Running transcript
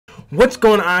What's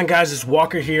going on, guys? It's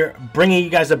Walker here, bringing you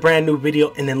guys a brand new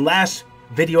video. And in last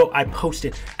video I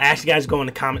posted, I asked you guys to go in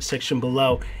the comment section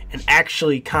below and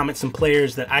actually comment some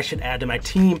players that I should add to my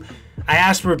team. I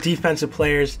asked for defensive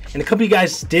players, and a couple of you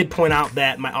guys did point out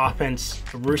that my offense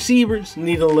receivers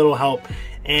needed a little help,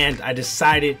 and I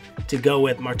decided to go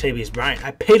with MARTAVIS Bryant.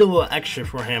 I paid a little extra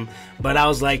for him, but I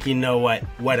was like, you know what,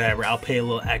 whatever, I'll pay a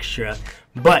little extra.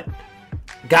 But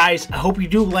guys, I hope you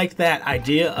do like that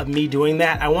idea of me doing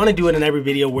that. I want to do it in every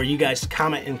video where you guys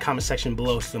comment in the comment section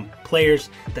below some players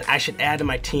that I should add to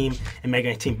my team and make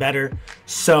my team better.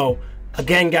 So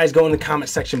again, guys, go in the comment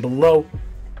section below,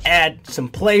 add some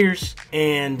players,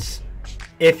 and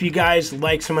if you guys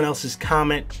like someone else's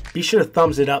comment, be sure to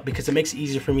thumbs it up because it makes it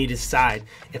easier for me to decide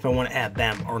if I want to add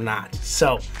them or not.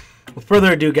 So with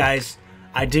further ado, guys,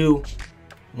 I do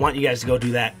want you guys to go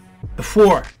do that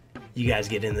before you guys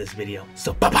get into this video.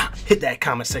 So hit that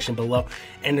comment section below.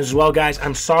 And as well, guys,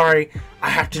 I'm sorry I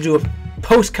have to do a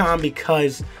post com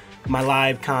because my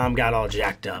live com got all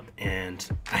jacked up and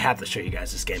I have to show you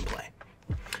guys this gameplay.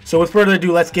 So with further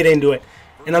ado, let's get into it.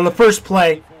 And on the first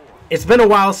play, it's been a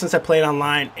while since I played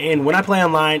online, and when I play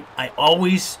online I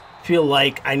always feel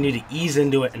like I need to ease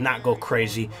into it and not go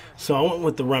crazy. So I went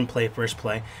with the run play first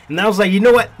play, and I was like, you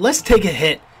know what, let's take a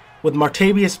hit with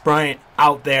MARTAVIS Bryant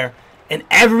out there. And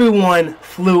everyone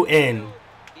flew in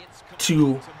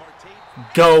to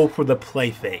go for the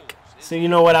play fake. So you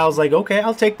know what? I was like, okay,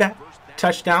 I'll take that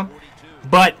touchdown.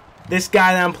 But this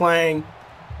guy that I'm playing,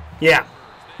 yeah,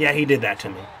 he did that to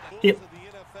me.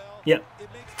 Yep.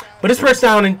 But it's first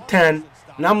down and 10,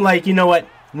 and I'm like, you know what?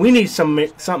 We need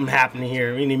something happening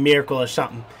here. We need a miracle or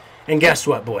something. And guess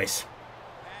what, boys?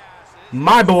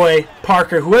 My boy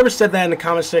Parker, whoever said that in the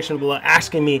comment section below,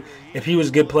 asking me if he was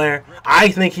a good player, I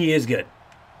think he is good.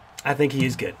 I think he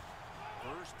is good.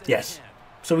 Yes.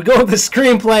 So we go with the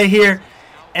screenplay here,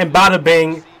 and bada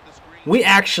bing, we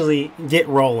actually get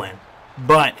rolling.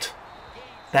 But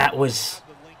that was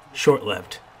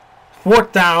short-lived.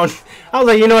 Fourth down, I was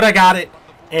like, you know what, I got it.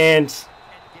 And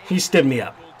he stood me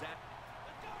up.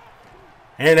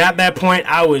 And at that point,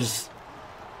 I was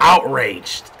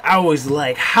outraged. I was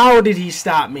like, how did he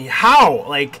stop me? How?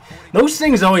 Like, those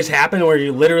things always happen where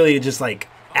you're literally just like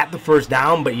at the first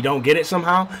down, but you don't get it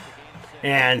somehow.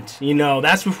 And you know,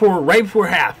 that's right before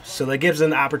half, so that gives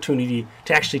them the opportunity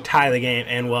to actually tie the game.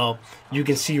 And well, you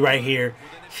can see right here,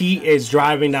 he is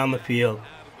driving down the field,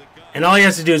 and all he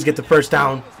has to do is get the first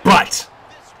down. But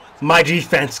my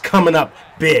defense coming up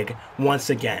big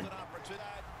once again.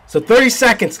 So 30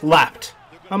 seconds left.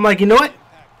 I'm like, you know what?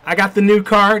 I got the new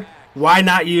card. Why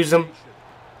not use them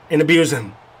and abuse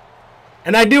him?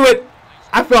 And I do it.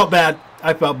 I felt bad.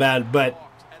 But,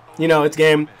 you know, it's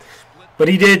game. But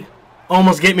he did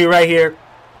almost get me right here.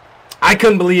 I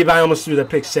couldn't believe I almost threw the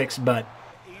pick six, but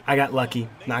I got lucky.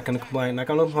 Not going to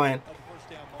complain.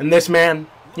 And this man,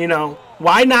 you know,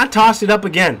 why not toss it up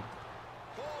again?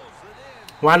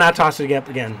 Why not toss it up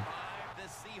again?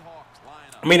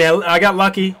 I mean, I got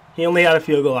lucky. He only had a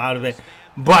field goal out of it.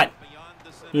 But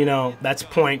you know, that's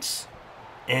points.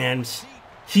 And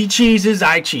he cheeses,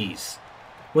 I cheese.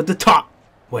 With the top.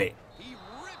 Wait.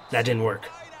 That didn't work.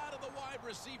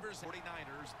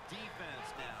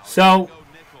 So,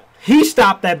 he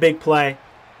stopped that big play.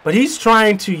 But he's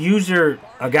trying to use a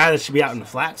guy that should be out in the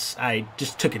flats. I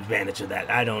just took advantage of that.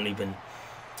 I don't even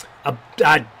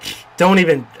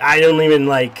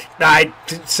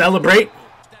celebrate.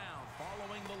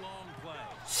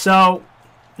 So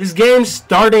this game's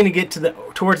starting to get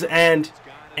towards the end,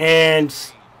 and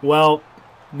well,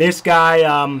 this guy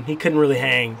he couldn't really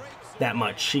hang that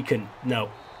much. He couldn't,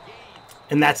 no.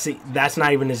 And that's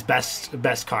not even his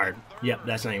best card. Yep,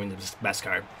 that's not even his best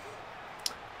card.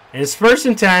 And it's 1st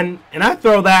and 10, and I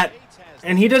throw that,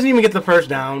 and he doesn't even get the first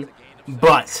down.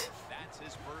 But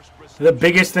the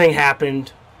biggest thing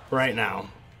happened right now.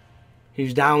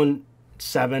 He's down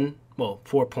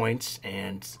 4 points,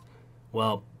 and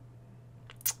well,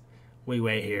 we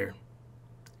wait here,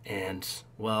 and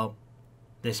well,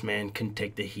 this man couldn't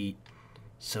take the heat,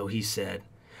 so he said,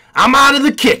 I'm out of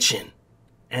the kitchen,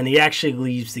 and he actually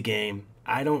leaves the game.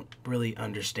 I don't really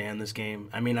understand this game.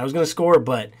 I mean, I was going to score,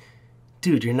 but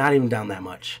dude, you're not even down that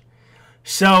much.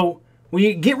 So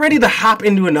we get ready to hop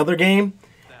into another game,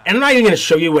 and I'm not even going to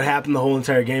show you what happened the whole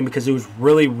entire game because it was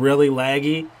really, really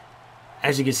laggy,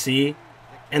 as you can see.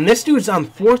 And this dude's on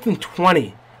 4th and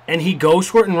 20, and he goes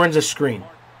for it and runs a screen.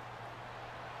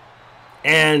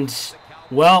 And,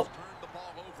 well,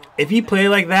 if you play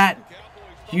like that,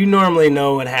 you normally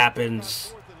know what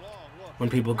happens when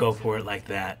people go for it like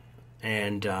that.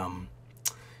 And,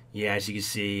 yeah, as you can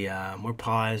see, we're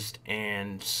paused,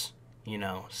 and, you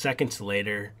know, seconds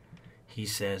later, he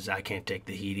says, I can't take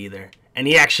the heat either. And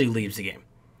he actually leaves the game.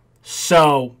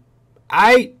 So,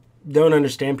 I don't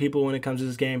understand people when it comes to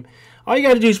this game. All you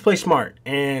got to do is play smart,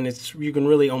 and you can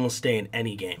really almost stay in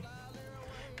any game.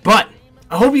 But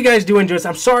I hope you guys do enjoy this.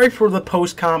 I'm sorry for the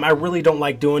post-com. I really don't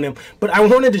like doing them, but I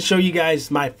wanted to show you guys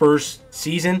my first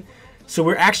season. So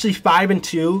we're actually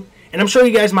 5-2, and I'm showing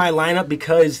you guys my lineup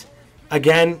because,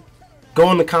 again,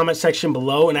 go in the comment section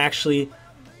below and actually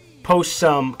post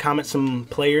some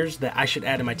players that I should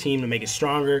add to my team to make it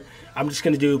stronger. I'm just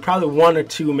going to do probably 1 or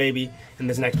 2 maybe in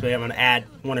this next play. I'm going to add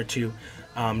 1 or 2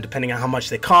 depending on how much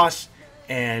they cost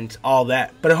and all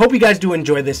that. But I hope you guys do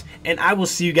enjoy this, and I will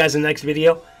see you guys in the next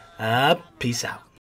video. Peace out.